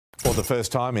For the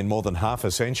first time in more than half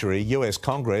a century, US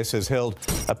Congress has held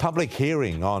a public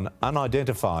hearing on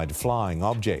unidentified flying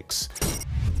objects.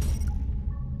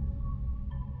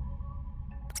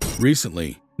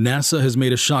 Recently, NASA has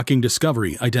made a shocking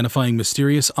discovery identifying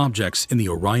mysterious objects in the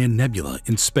Orion Nebula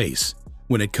in space.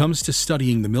 When it comes to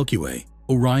studying the Milky Way,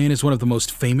 Orion is one of the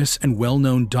most famous and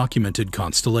well-known documented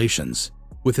constellations.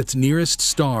 With its nearest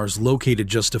stars located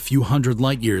just a few hundred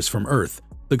light-years from Earth,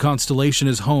 the constellation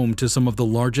is home to some of the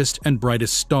largest and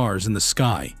brightest stars in the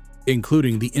sky,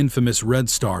 including the infamous red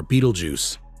star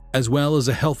Betelgeuse, as well as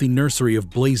a healthy nursery of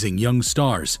blazing young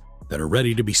stars that are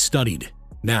ready to be studied.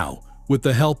 Now, with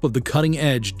the help of the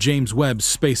cutting-edge James Webb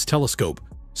Space Telescope,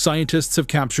 scientists have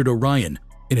captured Orion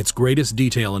in its greatest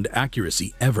detail and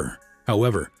accuracy ever.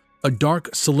 However, a dark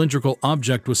cylindrical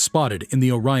object was spotted in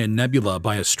the Orion Nebula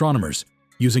by astronomers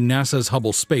using NASA's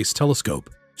Hubble Space Telescope.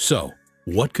 So,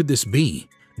 what could this be?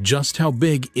 Just how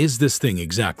big is this thing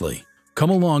exactly?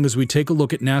 Come along as we take a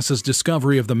look at NASA's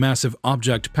discovery of the massive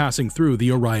object passing through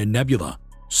the Orion Nebula.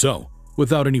 So,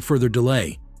 without any further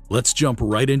delay, let's jump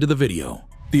right into the video.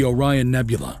 The Orion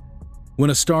Nebula. When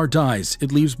a star dies,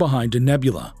 it leaves behind a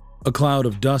nebula, a cloud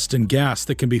of dust and gas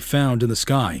that can be found in the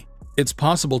sky. It's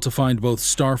possible to find both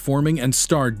star-forming and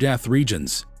star-death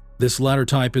regions. This latter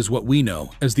type is what we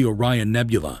know as the Orion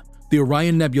Nebula. The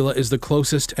Orion Nebula is the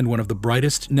closest and one of the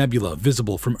brightest nebula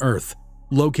visible from Earth,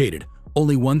 located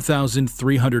only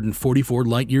 1,344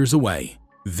 light-years away.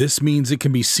 This means it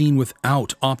can be seen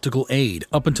without optical aid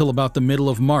up until about the middle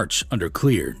of March under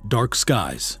clear, dark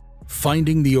skies.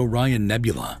 Finding the Orion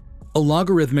Nebula. A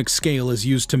logarithmic scale is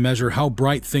used to measure how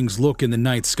bright things look in the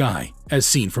night sky, as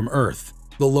seen from Earth.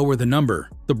 The lower the number,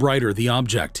 the brighter the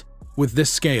object. With this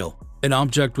scale, an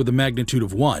object with a magnitude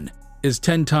of 1 is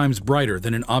 10 times brighter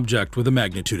than an object with a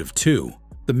magnitude of 2.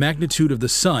 The magnitude of the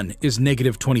Sun is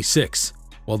 -26,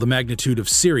 while the magnitude of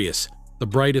Sirius, the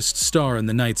brightest star in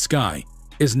the night sky,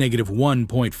 is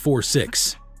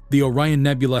 -1.46. The Orion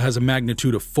Nebula has a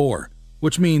magnitude of 4,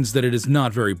 which means that it is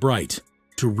not very bright.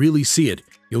 To really see it,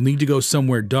 you'll need to go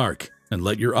somewhere dark and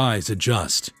let your eyes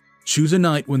adjust. Choose a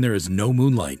night when there is no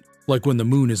moonlight, like when the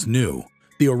moon is new.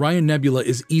 The Orion Nebula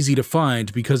is easy to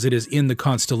find because it is in the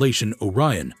constellation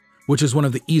Orion, which is one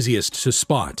of the easiest to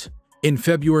spot. In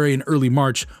February and early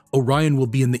March, Orion will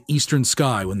be in the eastern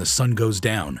sky when the sun goes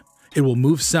down. It will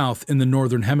move south in the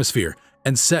northern hemisphere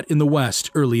and set in the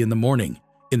west early in the morning.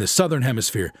 In the southern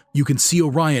hemisphere, you can see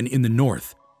Orion in the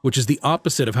north, which is the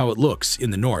opposite of how it looks in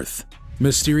the north.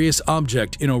 Mysterious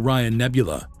object in Orion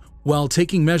Nebula. While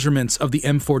taking measurements of the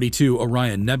M42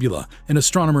 Orion Nebula, an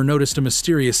astronomer noticed a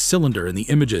mysterious cylinder in the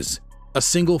images. A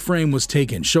single frame was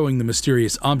taken showing the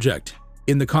mysterious object.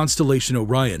 In the constellation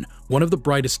Orion, one of the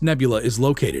brightest nebula is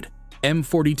located,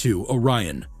 M42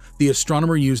 Orion. The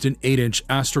astronomer used an 8-inch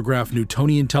astrograph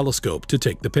Newtonian telescope to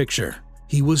take the picture.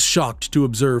 He was shocked to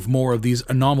observe more of these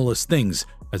anomalous things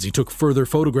as he took further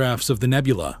photographs of the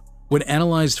nebula. When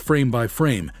analyzed frame by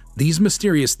frame, these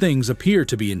mysterious things appear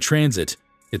to be in transit.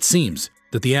 It seems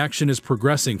that the action is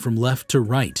progressing from left to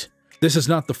right. This is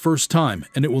not the first time,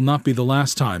 and it will not be the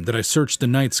last time that I search the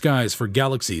night skies for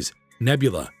galaxies,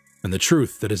 nebula, and the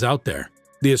truth that is out there.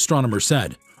 The astronomer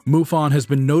said, MUFON has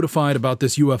been notified about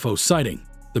this UFO sighting,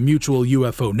 the Mutual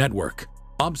UFO Network.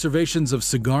 Observations of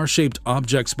cigar-shaped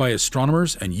objects by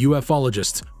astronomers and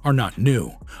ufologists are not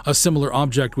new. A similar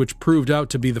object which proved out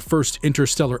to be the first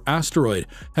interstellar asteroid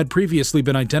had previously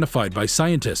been identified by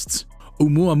scientists.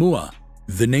 Oumuamua,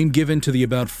 the name given to the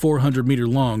about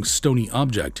 400-meter-long stony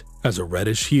object, has a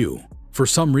reddish hue. For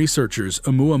some researchers,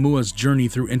 Oumuamua's journey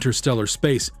through interstellar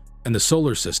space and the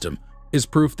solar system is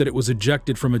proof that it was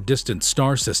ejected from a distant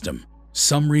star system.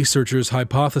 Some researchers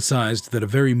hypothesized that a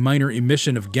very minor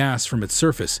emission of gas from its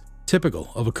surface,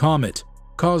 typical of a comet,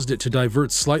 caused it to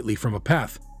divert slightly from a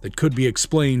path that could be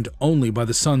explained only by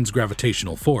the sun's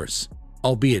gravitational force.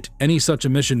 Albeit, any such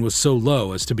emission was so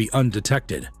low as to be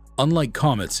undetected. Unlike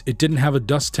comets, it didn't have a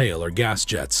dust tail or gas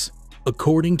jets.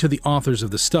 According to the authors of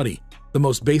the study, the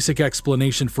most basic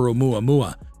explanation for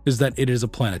Oumuamua is that it is a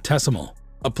planetesimal.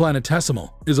 A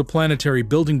planetesimal is a planetary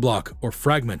building block or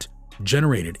fragment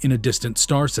generated in a distant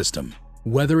star system.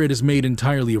 Whether it is made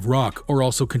entirely of rock or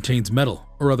also contains metal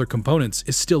or other components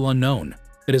is still unknown.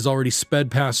 It has already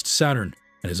sped past Saturn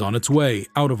and is on its way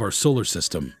out of our solar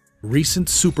system. Recent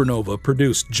supernova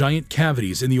produced giant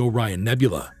cavities in the Orion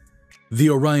Nebula.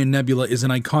 The Orion Nebula is an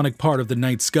iconic part of the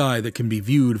night sky that can be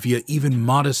viewed via even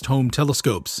modest home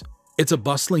telescopes. It's a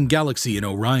bustling galaxy in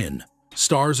Orion.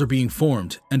 Stars are being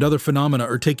formed, and other phenomena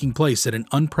are taking place at an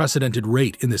unprecedented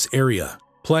rate in this area.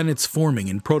 Planets forming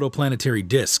in protoplanetary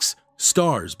disks,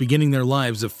 stars beginning their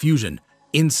lives of fusion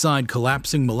inside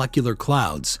collapsing molecular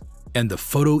clouds. and the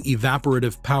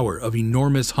photoevaporative power of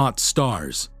enormous hot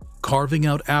stars, carving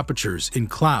out apertures in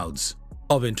clouds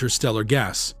of interstellar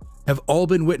gas, have all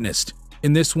been witnessed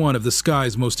in this one of the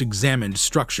sky's most examined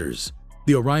structures.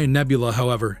 The Orion Nebula,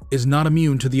 however, is not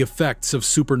immune to the effects of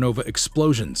supernova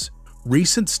explosions.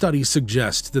 Recent studies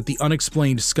suggest that the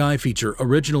unexplained sky feature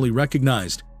originally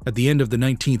recognized at the end of the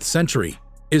 19th century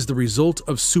is the result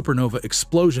of supernova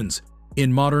explosions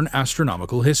in modern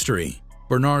astronomical history.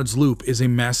 Barnard's Loop is a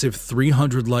massive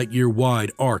 300 light-year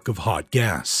wide arc of hot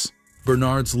gas.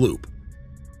 Barnard's Loop.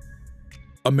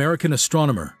 American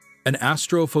astronomer and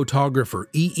astrophotographer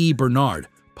E. Barnard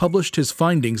published his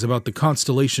findings about the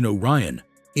constellation Orion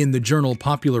in the journal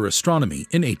Popular Astronomy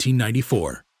in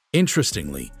 1894.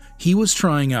 Interestingly, he was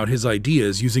trying out his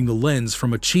ideas using the lens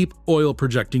from a cheap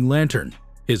oil-projecting lantern,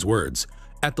 his words,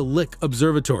 at the Lick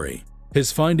Observatory.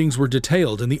 His findings were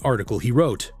detailed in the article he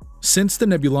wrote. "Since the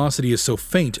nebulosity is so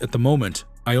faint at the moment,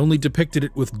 I only depicted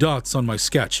it with dots on my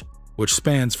sketch, which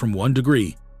spans from 1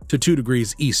 degree to 2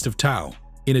 degrees east of Tau.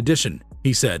 In addition,"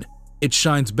 he said, "it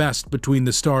shines best between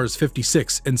the stars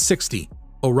 56 and 60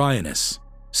 Orionis."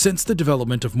 Since the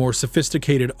development of more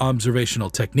sophisticated observational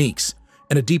techniques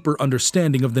and a deeper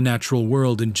understanding of the natural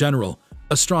world in general,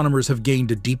 astronomers have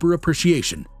gained a deeper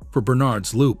appreciation for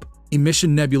Barnard's Loop.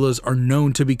 Emission nebulas are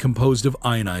known to be composed of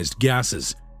ionized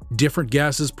gases. Different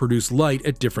gases produce light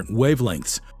at different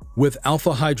wavelengths, with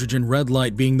alpha hydrogen red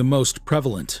light being the most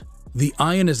prevalent. The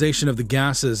ionization of the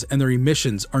gases and their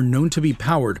emissions are known to be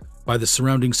powered by the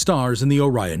surrounding stars in the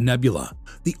Orion Nebula.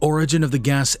 The origin of the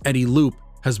gas eddy loop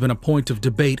has been a point of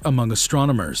debate among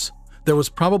astronomers. There was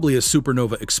probably a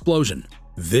supernova explosion.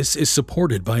 This is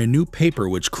supported by a new paper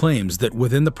which claims that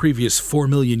within the previous 4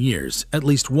 million years, at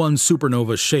least one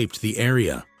supernova shaped the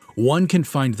area. One can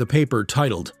find the paper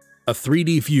titled "A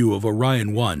 3D View of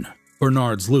Orion 1,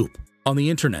 Barnard's Loop" on the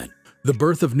internet. The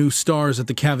birth of new stars at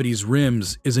the cavity's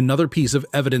rims is another piece of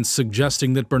evidence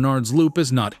suggesting that Barnard's Loop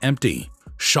is not empty.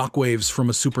 Shockwaves from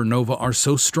a supernova are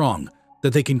so strong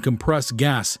that they can compress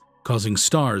gas, causing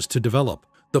stars to develop.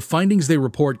 The findings they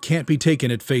report can't be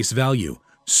taken at face value.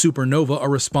 Supernova are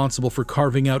responsible for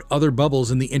carving out other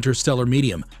bubbles in the interstellar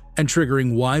medium and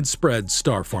triggering widespread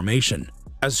star formation,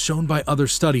 as shown by other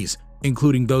studies,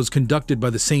 including those conducted by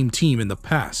the same team in the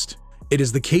past. It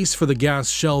is the case for the gas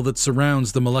shell that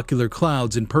surrounds the molecular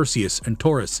clouds in Perseus and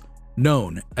Taurus,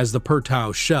 known as the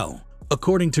Per-Tau shell.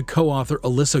 According to co-author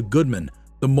Alyssa Goodman,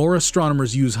 the more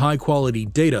astronomers use high-quality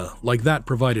data like that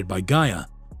provided by Gaia,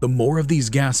 the more of these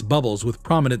gas bubbles with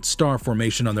prominent star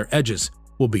formation on their edges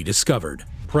will be discovered.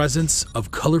 Presence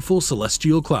of colorful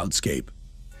celestial cloudscape.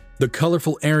 The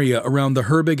colorful area around the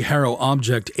Herbig-Haro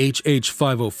object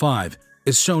HH505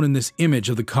 is shown in this image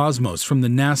of the cosmos from the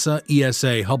NASA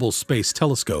ESA Hubble Space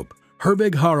Telescope.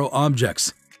 Herbig-Haro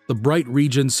objects, the bright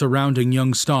regions surrounding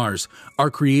young stars,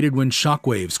 are created when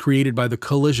shockwaves created by the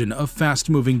collision of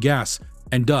fast-moving gas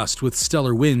and dust with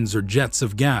stellar winds or jets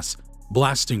of gas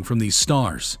blasting from these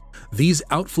stars. These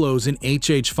outflows in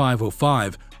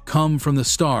HH505 come from the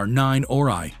star 9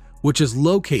 Ori, which is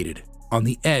located on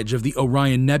the edge of the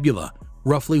Orion Nebula,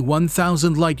 roughly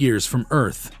 1,000 light-years from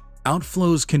Earth.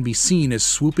 Outflows can be seen as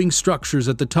swooping structures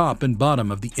at the top and bottom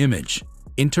of the image.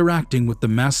 Interacting with the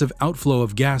massive outflow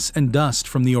of gas and dust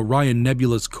from the Orion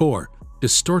Nebula's core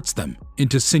distorts them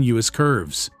into sinuous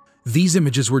curves. These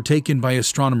images were taken by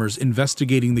astronomers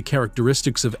investigating the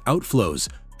characteristics of outflows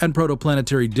and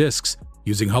protoplanetary disks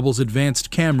using Hubble's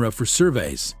advanced camera for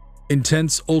surveys.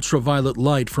 Intense ultraviolet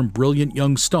light from brilliant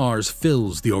young stars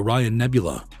fills the Orion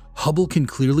Nebula. Hubble can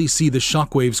clearly see the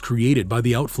shockwaves created by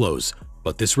the outflows,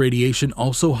 but this radiation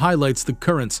also highlights the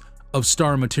currents of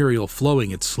star material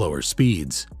flowing at slower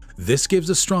speeds. This gives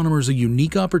astronomers a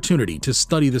unique opportunity to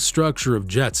study the structure of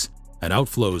jets and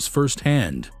outflows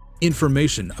firsthand.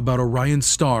 Information about Orion's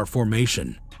star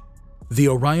formation. The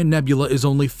Orion Nebula is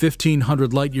only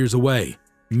 1,500 light-years away,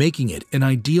 making it an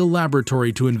ideal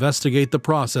laboratory to investigate the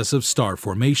process of star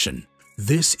formation.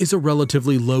 This is a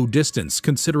relatively low distance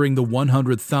considering the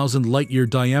 100,000 light-year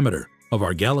diameter of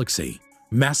our galaxy.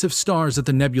 Massive stars at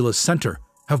the nebula's center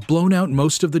have blown out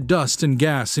most of the dust and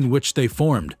gas in which they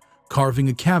formed, carving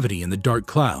a cavity in the dark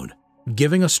cloud,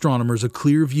 giving astronomers a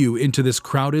clear view into this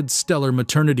crowded stellar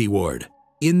maternity ward.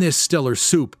 In this stellar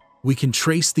soup, we can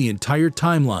trace the entire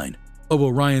timeline of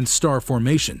Orion's star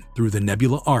formation through the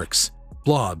nebula arcs,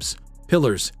 blobs,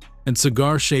 pillars, and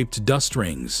cigar-shaped dust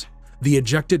rings. The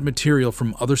ejected material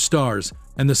from other stars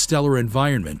and the stellar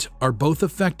environment are both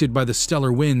affected by the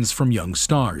stellar winds from young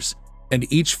stars, and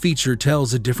each feature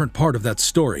tells a different part of that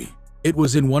story. It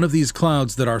was in one of these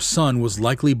clouds that our sun was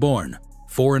likely born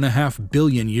 4.5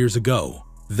 billion years ago.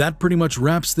 That pretty much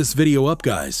wraps this video up,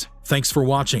 guys. Thanks for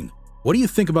watching. What do you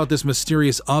think about this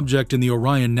mysterious object in the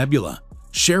Orion Nebula?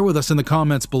 Share with us in the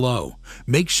comments below.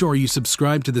 Make sure you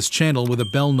subscribe to this channel with a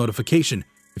bell notification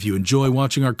if you enjoy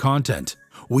watching our content.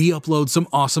 We upload some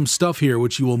awesome stuff here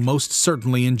which you will most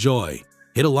certainly enjoy.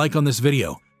 Hit a like on this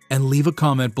video and leave a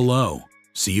comment below.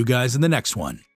 See you guys in the next one.